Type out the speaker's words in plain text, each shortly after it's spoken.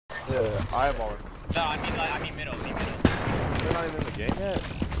Yeah, I am all. No, I mean middle. They're not even in the game yet.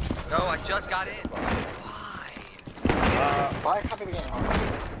 No, I just got in. Why copy the game?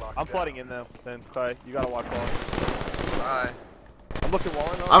 I'm flooding in though. Then Clay, you gotta watch wall. Alright. I'm looking wall.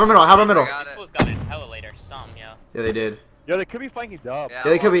 I have a middle. I have a middle. These fools got it hella later. Some, yeah. Yeah, they did. Yo, they could be flanking dub. Yeah,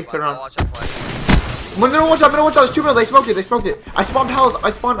 they could be. Turn around. Watch out, play. Middle, watch out. Middle, watch out. There's two middle. They smoked it. They smoked it. I spawned palace.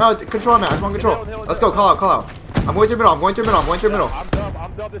 I spawned control, man. I spawned control. Let's go. Call out. Call out. I'm going through middle. I'm going through middle. I'm going through middle. I'm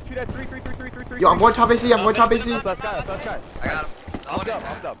dub. There's two dead. Three. Yo, I'm going top AC. I'm going top AC. Last guy. I got him.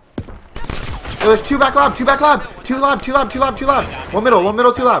 I'm dub. Yo, there's two back lab. Two lab. One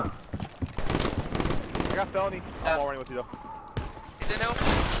middle, two lab. I got felony. I'm all running with you though. He's in now.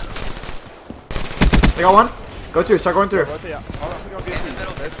 I got one. Go through. Start going through. Hold on, I'm gonna be He's in the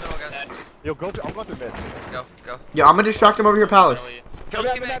middle, guys. Yo, go through. I'm going through mid. Go. Yo, I'm gonna distract him over here, palace. Kill The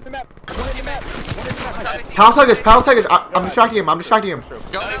teammate. map. One in the map. Palace Huggers. I'm distracting him.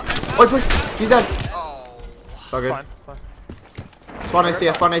 Go now. Wait, push. He's dead. Oh. It's all good. Fine. Spawn AC.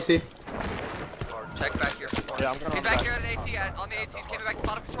 I spawn AC. Check back here. Yeah, I'm gonna. Get back here on the AT. On the AT. Came back to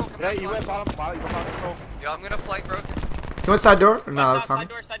bottom control. Yeah, you went bottom. You went bottom control. Yo, I'm gonna flank broken. He went side door. Or no, that's Side Tommy.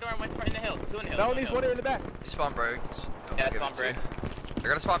 door, and went in the hill. Two in the hill. No, he's one in the back. You spawn broke. Yeah, spawn break. They're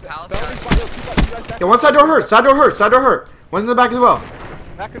gonna spawn palace. Yo, one side door hurt. Side door hurt. One's in the back as well.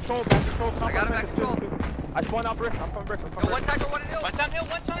 Back control. I got him back control. I spawned out bricks. I'm coming bricks. Yo, one side door, one in hill. One time hill,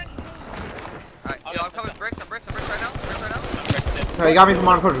 one time. Alright, yo, I'm coming bricks. I'm bricks right now. No, he got me from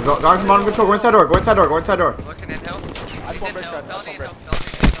bottom control. Got me from bottom control. Go inside door. Looking in hill.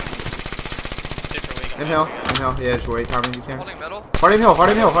 He's in hill. Inhale. Yeah, just wait. Tommy, you can. Holding middle. Hard him hill.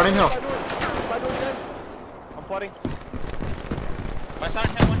 I'm flooding. One side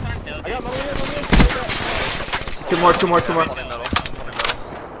hill. I got my Two more. Holding middle.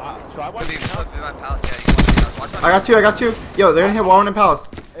 So I want Be my palace. Yeah, you watch I got two. Yo, they're gonna hit wall in palace.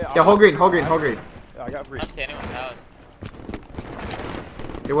 Yeah, hold green. Yeah, I got green. I don't see anyone out.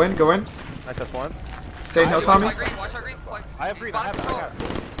 Go in. Nice, that's one. Stay in hill, Tommy. Watch our green. I have green. I got it.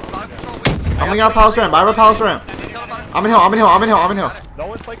 Bottom control. I'm gonna get a palace ramp. I have a palace ramp. I'm in hill. No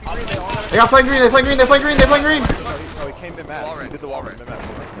one's flanking green. They all got it. They got flank green. They flank green. Oh, he came in mad. He did the wall run. Okay,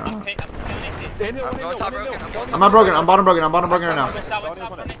 I'm I'm going top broken. I'm not broken. I'm bottom broken right now. one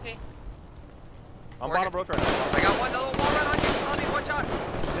shot from AC. I'm bottom broke right now. I got one little wall run on you. Tommy, one shot.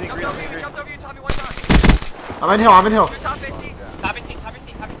 Jumped over you. Tommy, one shot. I'm in hill. Two top 15. Top AC too.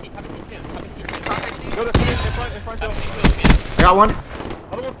 Go to in front, Joe. I got one.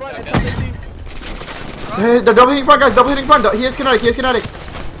 Other one front, top 15. They're double hitting front, guys. Double hitting front. He is kinetic.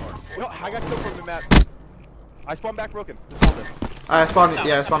 Yo, I got still from the map. I spawned back broken. Just hold it. I spawned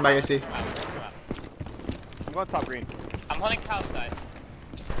back. I see. I'm going top green. I'm holding palace side.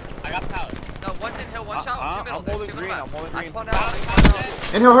 I got palace. No, one's in hill, one shot, two middle. I'm There's holding two green. left. I'm holding I green. spawned out.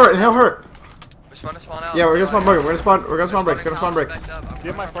 Inhale hurt. We're spawn out. Yeah, we're gonna spawn broken. We're gonna spawn bricks. Do you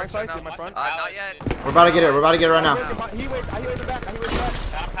have my front side? Not yet. We're about to get it right now. He wait in the back.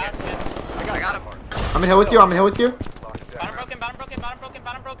 Got palace. I got him. I'm in hill with you.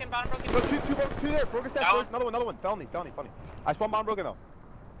 Bottom broken. Two there. Broken steps. Another one. Felony. I spawned bottom broken though.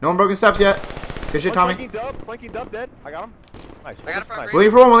 No one broken steps yet. Good shit, Tommy. Flanking dub dead. I got him. Nice. I got it front We're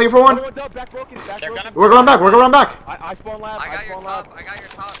leaving for one. Another dub, back broken. We're going back. I spawned lab. I got your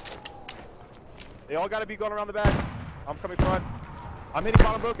top. They all gotta be going around the back. I'm coming front. I'm hitting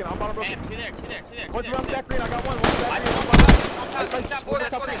bottom broken. I'm bottom broken. Damn, two there. One's around the back green. I got one.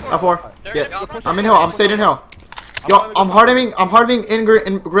 Not four. Yeah. I'm in hill. I'm staying in hill. Yo, I'm hardening in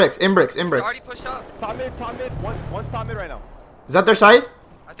bricks. Already pushed up. Top mid. One's top mid right now. Is that their scythe?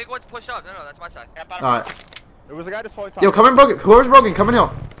 I think one's pushed up. No, that's my side. Alright. There was a guy just falling top. Yo, come in broken. Whoever's broken, come in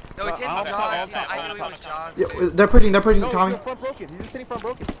hill. No, it's him. John. I knew he was John. Yo, they're pushing, No, Tommy. he's front broken. He's just hitting front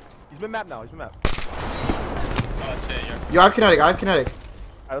broken. He's been mapped now. Oh shit, Yo, I have kinetic. Alright,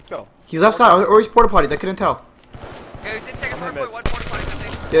 let's go. He's left side, or he's porta potties. I couldn't tell. Yeah, he's in second front point. 145.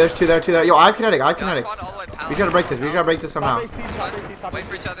 Yeah, there's two there. Yo, I have kinetic. Yeah, spawned all the way past. We gotta break this. Somehow. Top Wait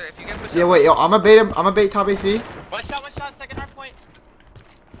for each other. If you get pushed Yeah, up. wait, yo, I'm gonna bait top AC. One shot, second hard point.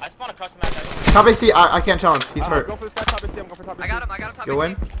 I spawned across the map. Top AC, I can't challenge. He's hurt. Go for the side top AC. I'm going for top AC. I got him. Top. Go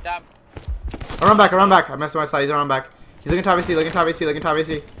in. Dab. I run back. I messed with my side. He's run back. He's looking top AC. Yo, what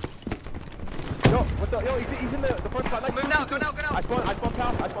the? Yo, he's in the front side. Move now. Go now. I spawned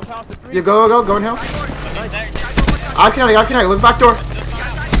palace. There's three. Yeah, go in hill. I have kinetic. Look back door.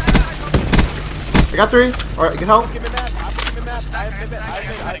 I got three. Alright, get help. Give me that. I'm giving that. I have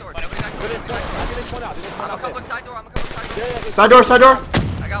I'm a couple side door. Side door.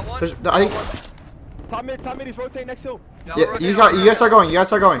 I got one. I think. Top mid, he's rotating next hill. Yeah, you guys start going.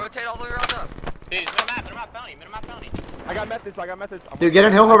 Rotate all the way around up. Dude, middle map bounty. I got methods. Dude, get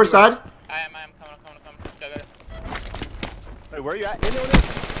in hill, whoever's side. I am coming. Go. Wait, where are you at? In hill.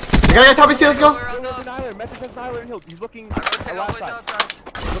 I gotta get top BC, let's go. Methods has Nyler in hill. He's looking I'm rotating all last the way side. up,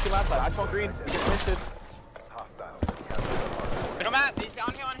 guys. He's looking last side. I saw green. Get twisted. Middle map. He's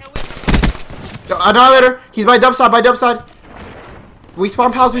on hill. Annihilator. He's by dub side. We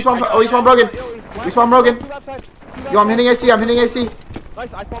spawn pals, we spawn broken. We spawn broken. Yo, I'm hitting AC. Nice,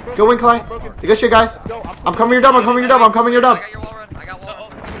 I spawned broken. Go win, Clay. Good shit, guys. I'm coming your dub. I got your wall run. I got wall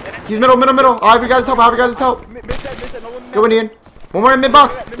run. He's middle. I'll have your guys' help. Mid-set, no one Go in, Ian. One more in mid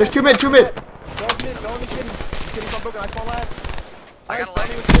box. There's two mid. No one's mid. Kitty spawned broken. I spawned lad. I got a Tony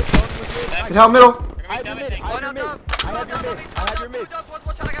leg. was mid. Get help middle. I have your mid. One up, dub. I have your mid. Two dubs, one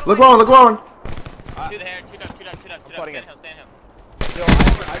shot, I got a Look leg. one. Two there. Two down. Stand hill. Yo, I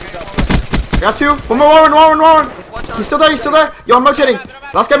have I got two. One more. One shot. He's still there. Yo, I'm rotating.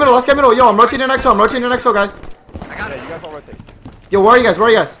 Last guy middle. Yo, I'm rotating next hill, guys. I got Yeah, it. you guys all rotate. Yo, where are you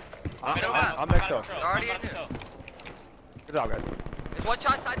guys? I'm next hill. They're already in here. Good job, guys. There's one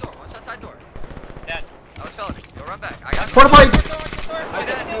shot side door. Dead. I was felony. Go run back. I got it. Porta potty.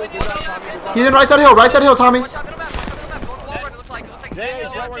 He's in right side hill, Tommy. One shot middle map. Go to wall run. It looks like Yeah,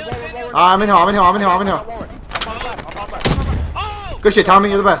 I'm in hill. I'm on left. Good shit, Tommy.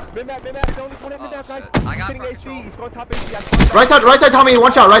 You're the best. Mid-map, he's only one mid-map, guys. shit. I got He's hitting front AC, control. he's going top AC. Right side, Tommy.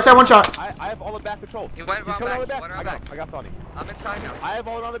 One shot. Right side. I have all the back control. He went He's around coming on the back. back. He went around I got Tony. I'm inside now. I have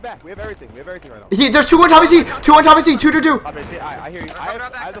all around the back. We have everything right now. There's two on top AC. Two on top AC. 2 to 2. I hear you. They're I coming around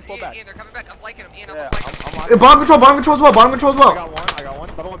have back. the full back. Ian, they're coming back. I'm flanking him. Ian, Yeah, I'm flanking him. I'm on. Bottom control as well. I got one.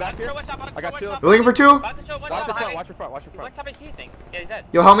 Another one back here. I got two. We're looking for two. Watch your front. Top AC thing. Yeah, he's dead.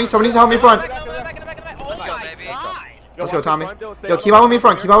 Yo, help me. Someone needs to help me front. Back in the back. Oh Let's go, my baby. god. Let's go, Tommy. Yo, keep on with me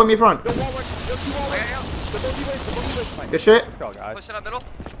front. I got him. Good shit. Push it up middle.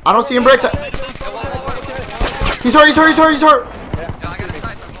 I don't see him bricks. Yo, wall. He's hurt. Yo, I got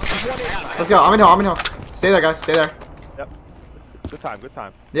inside. Let's go. I'm in hill. Stay there, guys. Stay there. Yep. Good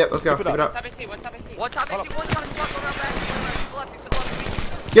time. Yep, let's go. Keep Keep it it up. up. Top AC. One top AC. One top AC, one shot. He's walking around back. He's to the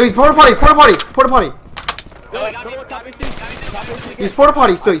left. Yo, he's porta potty. He's porta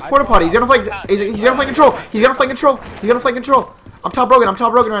potty still. He's gonna flank. He's gonna flank control. I'm top broken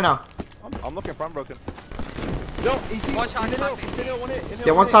right now. I'm looking front broken. Yo, easy. One shot, top AC. One hit.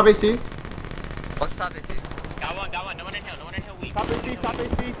 Yeah, one's top AC. One top AC. Got one. No one in hill. Weak. Top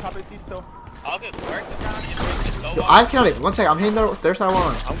AC still. All good. Work this round. And Yo, I cannot even. 1 second. I'm hitting their side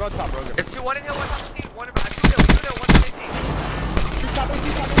one. I'm going top broken. It's two, one in hill, one top AC. One in two hill, one top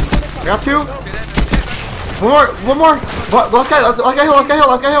AC. I got two. Two dead. One more. Last guy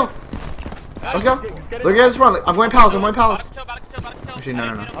hill. Let's go. Look at his front. I'm going palace. Actually, no.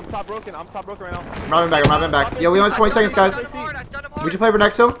 I'm top broken right now. I'm robbing back. Yo, we only have 20 seconds, guys. I stunned him hard. We should play for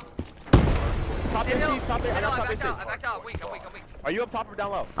next hill. Top In hill. AC, top AC. I got top I AC. backed out. I'm weak. Are you up top or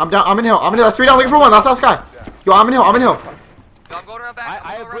down low? I'm in hill. That's 3 down. Looking for one. That's last guy. Yo, I'm in hill. Yo, I'm going around back.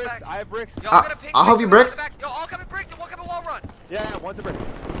 I have bricks. Yo, I'm gonna ping I'll help you bricks. Yo, all coming bricks and one coming wall run. Yeah, one's a brick.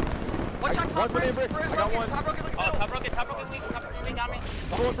 One shot top bricks. I got one. Top broken, look Oh, middle. top broken weak on me.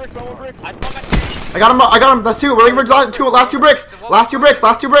 One brick. I spawned back. I got him. That's 2. We're looking for last two bricks. Last two bricks.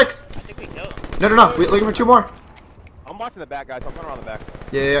 I think we killed him. No. We're looking for 2 more. I'm watching the back, guys. I'm going around the back.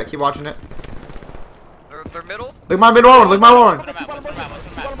 Yeah. Keep watching it. They're middle. Look at my mid wall. What's the map? One's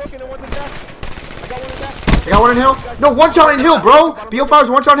broken and one's in back. I got one in back. I got one in hill. No, 1 shot in hill, bro. BO5's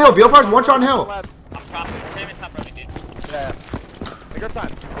 1 shot in hill. BO5's 1 shot in hill. I'm crossing. Saving top broken, dude. Yeah. Take your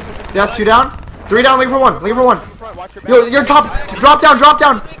time. Yeah, that's 2 down. 3 down. Looking for one. Front, watch your back. Yo, you're top. Drop down.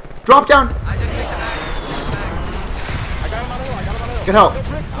 I just picked the back. I got him on the hill. Good help.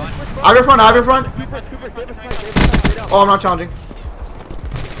 I have your front. Oh, I'm not challenging.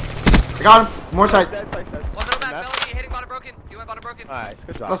 I got him. More side. One middle back, Melody hitting bottom broken. You went bottom broken. Nice,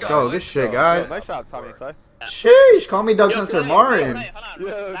 good job. Let's go. Good shit, guys. Nice shot, Tommy. Sheesh. Call me Doug Censor Martin. Hold on. Yeah,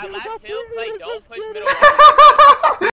 That dude, last that's hill play, pretty don't good. push middle.